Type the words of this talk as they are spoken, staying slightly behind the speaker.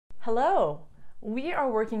Hello, we are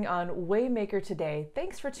working on Waymaker today.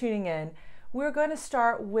 Thanks for tuning in. We're going to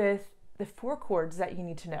start with the 4 chords that you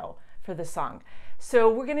need to know for this song. So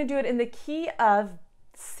we're going to do it in the key of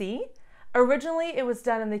C. Originally it was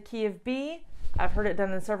done in the key of B. I've heard it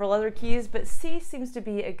done in several other keys, but C seems to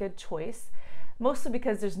be a good choice, mostly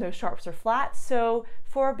because there's no sharps or flats. So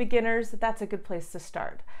for beginners, that's a good place to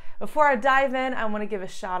start. Before I dive in, I want to give a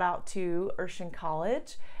shout out to Urshan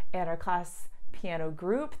College and our class piano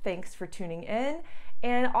group. Thanks for tuning in.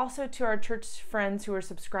 And also to our church friends who are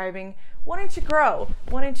subscribing, wanting to grow,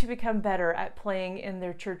 wanting to become better at playing in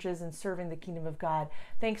their churches and serving the kingdom of God.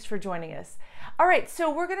 Thanks for joining us. All right, so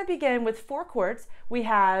we're going to begin with 4 chords. We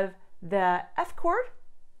have the F chord,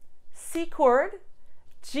 C chord,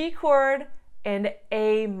 G chord, and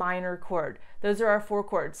A minor chord. Those are our 4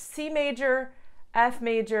 chords: C major, F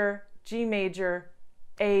major, G major,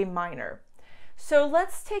 A minor. So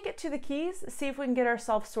let's take it to the keys, see if we can get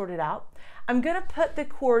ourselves sorted out. I'm going to put the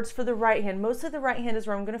chords for the right hand. Mostly the right hand is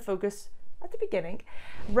where I'm going to focus at the beginning.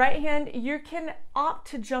 Right hand, you can opt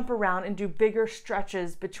to jump around and do bigger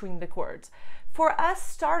stretches between the chords. For us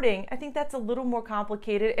starting, I think that's a little more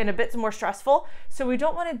complicated and a bit more stressful, so we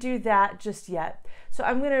don't want to do that just yet. So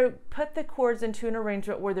I'm going to put the chords into an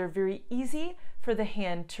arrangement where they're very easy for the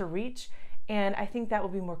hand to reach, and I think that will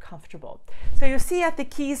be more comfortable. So you'll see at the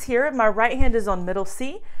keys here, my right hand is on middle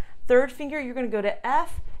C, 3rd finger you're going to go to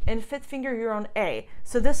F, and 5th finger you're on A.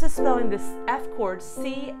 So this is spelling this F chord,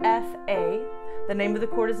 C, F, A. The name of the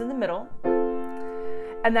chord is in the middle,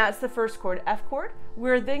 and that's the 1st chord, F chord.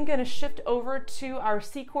 We're then going to shift over to our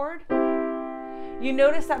C chord. You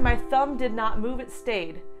notice that my thumb did not move, it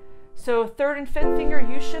stayed. So 3rd and 5th finger,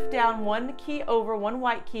 you shift down 1 key over, 1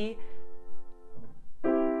 white key,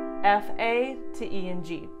 F, A to E and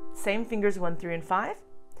G. Same fingers 1, 3, and 5.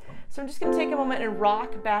 So I'm just going to take a moment and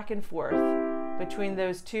rock back and forth between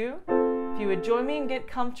those 2. If you would join me and get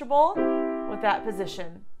comfortable with that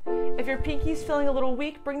position. If your pinky's feeling a little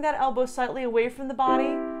weak, bring that elbow slightly away from the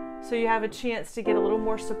body so you have a chance to get a little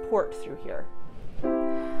more support through here.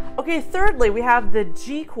 Okay, thirdly, we have the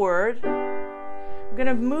G chord. I'm going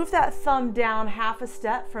to move that thumb down half a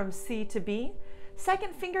step from C to B.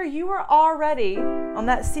 2nd finger, you are already on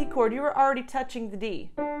that C chord, you are already touching the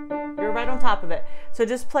D. You're right on top of it. So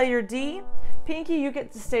just play your D. Pinky, you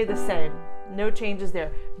get to stay the same. No changes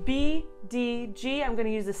there. B, D, G. I'm going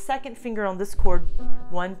to use the 2nd finger on this chord.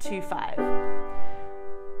 1, 2, 5.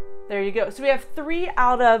 There you go. So we have 3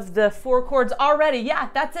 out of the 4 chords already. Yeah,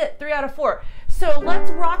 that's it. 3 out of 4. So let's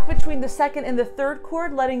rock between the 2nd and the 3rd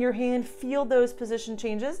chord, letting your hand feel those position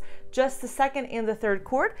changes. Just the 2nd and the 3rd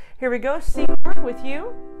chord. Here we go. C chord with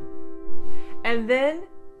you. And then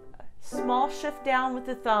small shift down with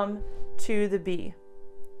the thumb to the B.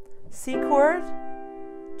 C chord,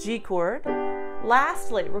 G chord.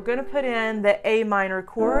 Lastly, we're going to put in the A minor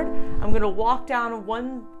chord. I'm going to walk down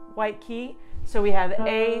 1 white key. So we have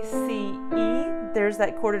A, C, E. There's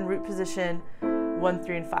that chord in root position, 1,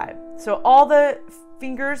 3, and 5. So all the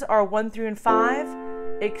fingers are 1, 3, and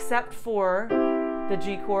 5, except for the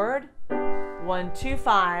G chord, 1, 2,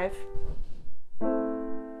 5.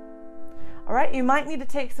 All right, you might need to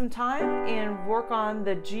take some time and work on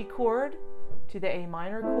the G chord to the A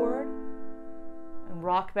minor chord and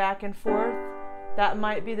rock back and forth. That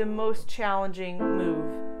might be the most challenging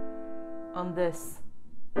move on this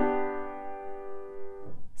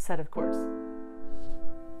set of chords.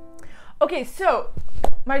 Okay, so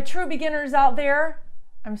my true beginners out there,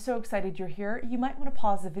 I'm so excited you're here. You might want to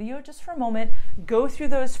pause the video just for a moment, go through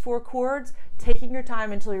those 4 chords, taking your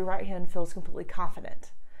time until your right hand feels completely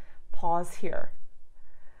confident. Pause here.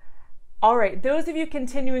 All right, those of you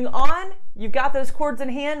continuing on, you've got those chords in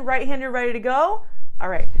hand, right hand, you're ready to go. All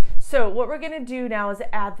right, so what we're going to do now is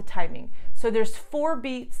add the timing. So there's 4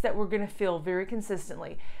 beats that we're going to feel very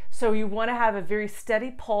consistently. So you want to have a very steady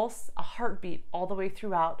pulse, a heartbeat all the way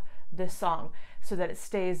throughout this song so that it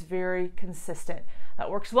stays very consistent. That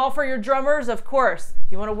works well for your drummers, of course.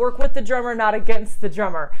 You want to work with the drummer, not against the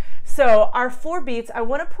drummer. So our 4 beats, I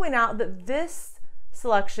want to point out that this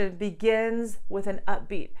selection begins with an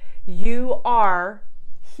upbeat. You are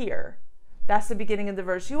here. That's the beginning of the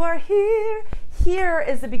verse. You are here. Here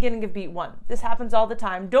is the beginning of beat 1. This happens all the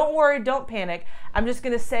time. Don't worry, don't panic. I'm just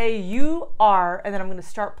going to say you are, and then I'm going to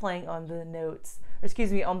start playing on the notes, or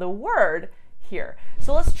excuse me, on the word here.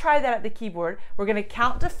 So let's try that at the keyboard. We're going to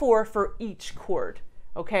count to 4 for each chord.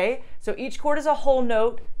 Okay? So each chord is a whole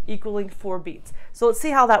note equaling 4 beats. So let's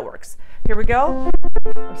see how that works. Here we go.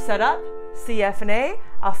 I'm set up. C, F, and A.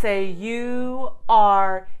 I'll say you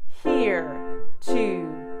are here.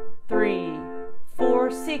 2, 3,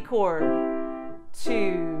 4, C chord.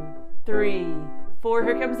 2, 3, 4.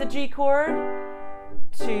 Here comes the G chord.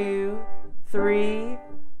 2, 3,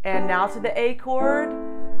 and now to the A chord.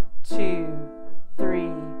 2,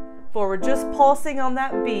 3, 4. We're just pulsing on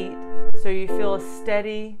that beat so you feel a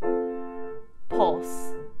steady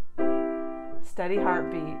pulse, steady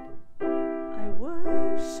heartbeat. I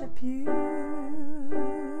worship you,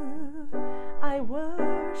 I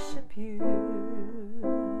worship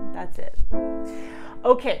you. That's it.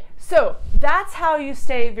 Okay, so that's how you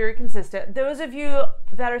stay very consistent. Those of you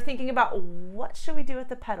that are thinking about what should we do with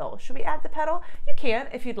the pedal? Should we add the pedal? You can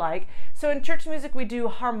if you'd like. So in church music, we do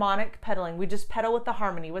harmonic pedaling. We just pedal with the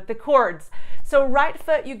harmony, with the chords. So right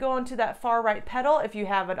foot, you go into that far right pedal if you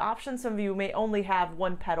have an option. Some of you may only have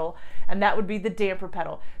one pedal, and that would be the damper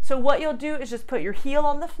pedal. So what you'll do is just put your heel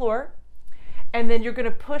on the floor, and then you're going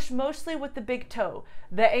to push mostly with the big toe.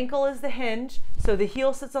 The ankle is the hinge, so the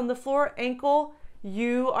heel sits on the floor, ankle,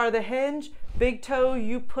 you are the hinge, big toe,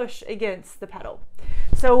 you push against the pedal.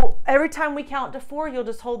 So every time we count to 4, you'll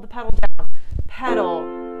just hold the pedal down. Pedal,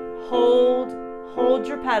 hold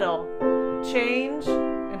your pedal, change,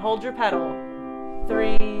 and hold your pedal.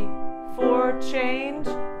 3, 4, change,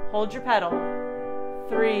 hold your pedal.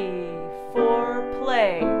 3, 4,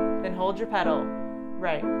 play, then hold your pedal.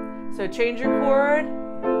 Right. So change your chord,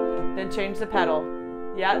 then change the pedal.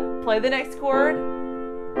 Yeah, play the next chord,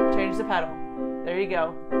 change the pedal. There you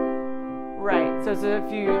go. Right, so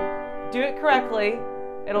if you do it correctly,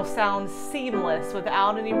 it'll sound seamless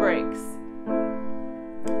without any breaks.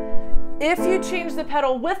 If you change the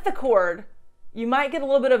pedal with the chord, you might get a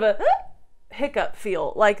little bit of a hiccup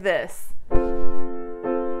feel like this.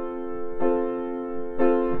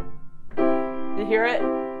 You hear it?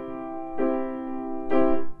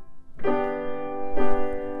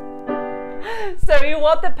 So you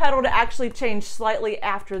want the pedal to actually change slightly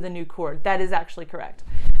after the new chord. That is actually correct.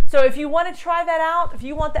 So if you want to try that out, if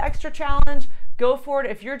you want the extra challenge, go for it.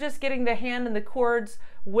 If you're just getting the hand and the chords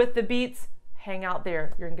with the beats, hang out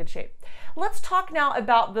there. You're in good shape. Let's talk now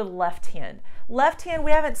about the left hand. Left hand,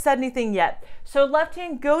 we haven't said anything yet. So left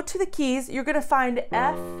hand, go to the keys. You're going to find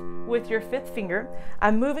F with your 5th finger.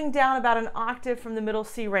 I'm moving down about an octave from the middle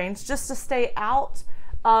C range just to stay out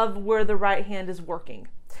of where the right hand is working.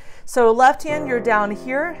 So left hand, you're down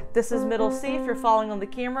here. This is middle C if you're following on the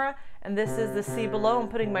camera, and this is the C below. I'm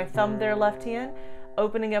putting my thumb there, left hand,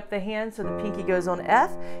 opening up the hand so the pinky goes on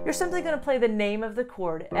F. You're simply going to play the name of the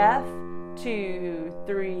chord, F, 2,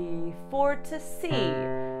 3, 4 to C.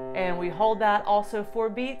 And we hold that also 4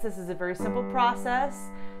 beats. This is a very simple process.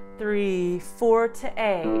 3, 4 to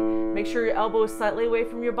A. Make sure your elbow is slightly away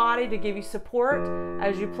from your body to give you support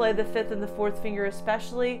as you play the 5th and the 4th finger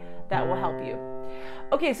especially. That will help you.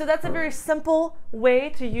 Okay, so that's a very simple way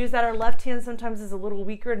to use that. Our left hand sometimes is a little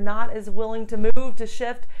weaker, not as willing to move, to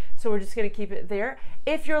shift, so we're just going to keep it there.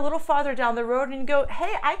 If you're a little farther down the road and you go,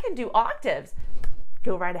 hey, I can do octaves,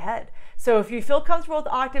 go right ahead. So if you feel comfortable with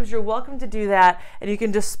octaves, you're welcome to do that, and you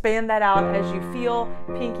can just span that out as you feel,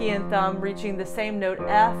 pinky and thumb reaching the same note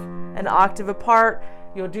F, an octave apart.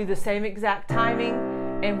 You'll do the same exact timing,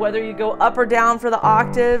 and whether you go up or down for the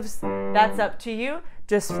octaves, that's up to you.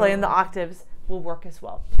 Just playing the octaves will work as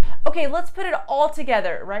well. Okay, let's put it all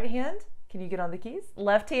together. Right hand, can you get on the keys?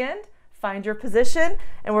 Left hand, find your position,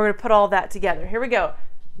 and we're going to put all that together. Here we go.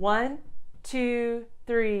 1, 2,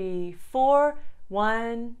 3, 4.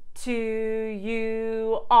 1, 2,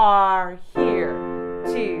 you are here.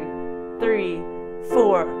 2, 3,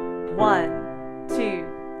 4. 1, 2,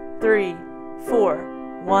 3,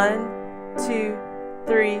 4. 1, 2,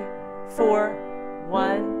 3, 4.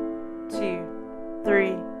 1, 2,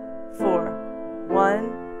 3, 4.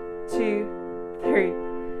 1, 2, 3.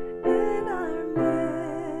 In our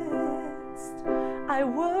midst, I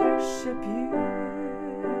worship you.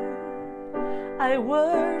 I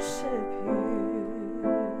worship you.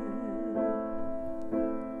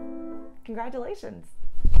 Congratulations,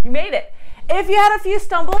 you made it. If you had a few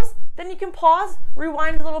stumbles, then you can pause,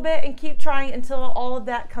 rewind a little bit, and keep trying until all of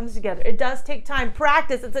that comes together. It does take time.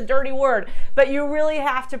 Practice, it's a dirty word, but you really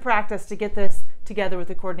have to practice to get this together with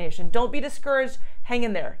the coordination. Don't be discouraged. Hang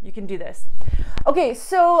in there. You can do this. Okay,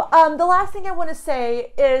 so the last thing I want to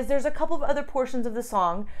say is there's a couple of other portions of the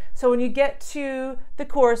song. So when you get to the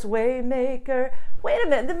chorus, Waymaker, wait a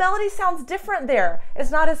minute, the melody sounds different there.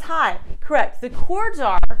 It's not as high. Correct. The chords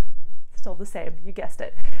are still the same. You guessed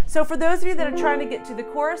it. So for those of you that are trying to get to the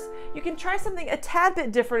chorus, you can try something a tad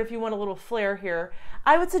bit different if you want a little flair here.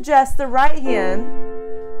 I would suggest the right hand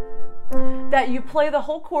that you play the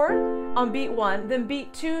whole chord on beat 1, then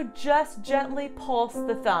beat 2, just gently pulse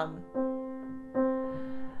the thumb.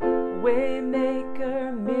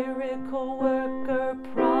 Waymaker, miracle worker,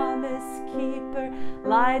 promise keeper,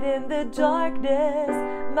 light in the darkness,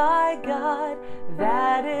 my God,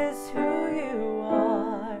 that is who you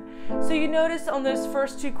are. So you notice on those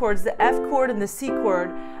first two chords, the F chord and the C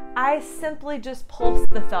chord, I simply just pulse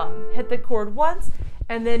the thumb. Hit the chord once,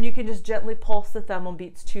 and then you can just gently pulse the thumb on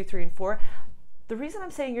beats 2, 3, and 4. The reason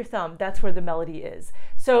I'm saying your thumb, that's where the melody is.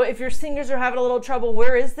 So if your singers are having a little trouble,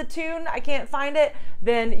 where is the tune? I can't find it.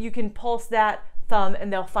 Then you can pulse that thumb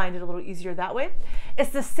and they'll find it a little easier that way. It's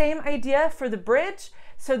the same idea for the bridge.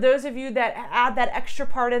 So those of you that add that extra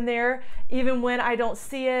part in there, even when I don't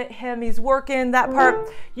see it, him, he's working, that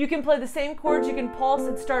part, you can play the same chords, you can pulse,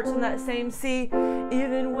 it starts on that same C.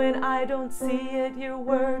 Even when I don't see it, you're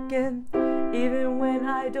working. Even when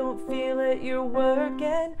I don't feel it, you're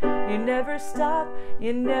working. You never stop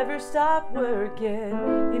working.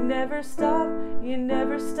 You never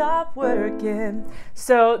stop working.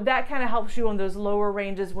 So that kind of helps you on those lower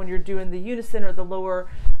ranges when you're doing the unison or the lower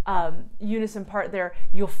unison part there.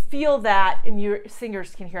 You'll feel that and your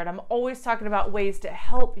singers can hear it. I'm always talking about ways to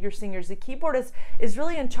help your singers. The keyboardist is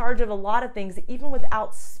really in charge of a lot of things, even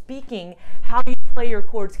without speaking. How you play your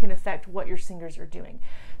chords can affect what your singers are doing.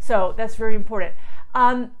 So that's very important.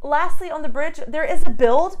 Lastly, on the bridge, there is a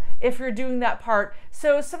build if you're doing that part.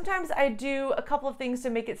 So sometimes I do a couple of things to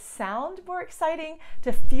make it sound more exciting,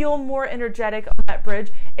 to feel more energetic on that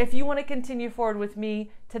bridge. If you want to continue forward with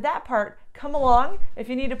me to that part, come along. If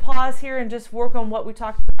you need to pause here and just work on what we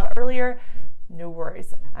talked about earlier, no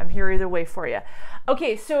worries. I'm here either way for you.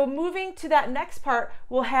 Okay, so moving to that next part,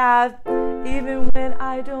 we'll have even when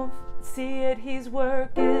I don't see it, he's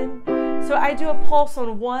working. So I do a pulse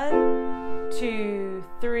on 1, 2,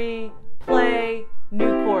 3, play,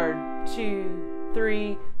 new chord, 2,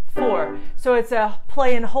 3, 4. So it's a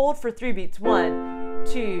play and hold for 3 beats. 1,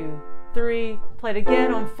 2, 3, play it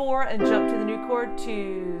again on 4 and jump to the new chord,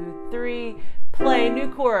 2, 3, play, new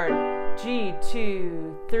chord, G,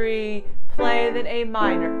 2, 3, play, then A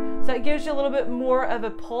minor. So it gives you a little bit more of a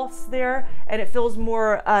pulse there and it feels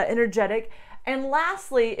more energetic. And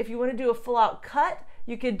lastly, if you want to do a full out cut,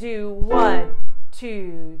 you could do 1,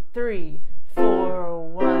 2, 3, 4,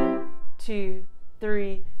 1, 2,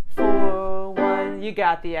 3, 4, 1. You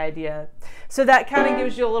got the idea. So that kind of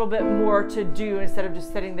gives you a little bit more to do instead of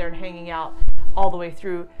just sitting there and hanging out all the way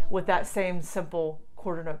through with that same simple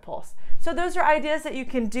quarter note pulse. So those are ideas that you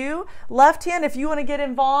can do. Left hand, if you want to get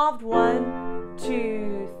involved, 1,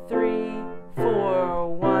 2, 3,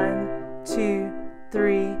 4, 1, 2,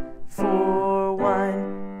 3, 4,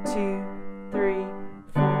 1, 2, 3,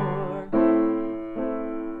 4.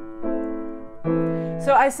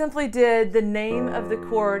 So I simply did the name of the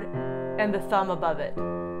chord and the thumb above it.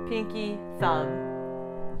 Pinky,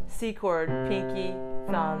 thumb. C chord, pinky,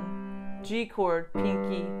 thumb. G chord,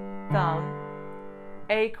 pinky, thumb.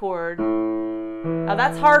 A chord. Now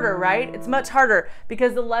that's harder, right? It's much harder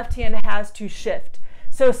because the left hand has to shift.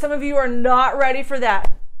 So some of you are not ready for that.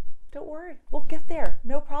 Don't worry, we'll get there,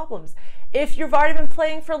 no problems. If you've already been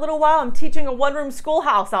playing for a little while, I'm teaching a one-room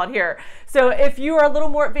schoolhouse out here. So if you are a little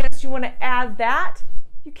more advanced, you want to add that,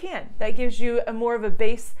 you can. That gives you a more of a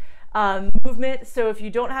bass movement. So if you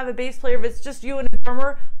don't have a bass player, if it's just you and a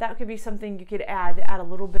drummer, that could be something you could add a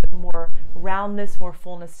little bit more roundness, more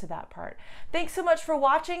fullness to that part. Thanks so much for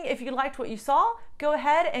watching. If you liked what you saw, go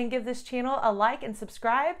ahead and give this channel a like and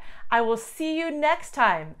subscribe. I will see you next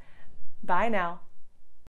time. Bye now.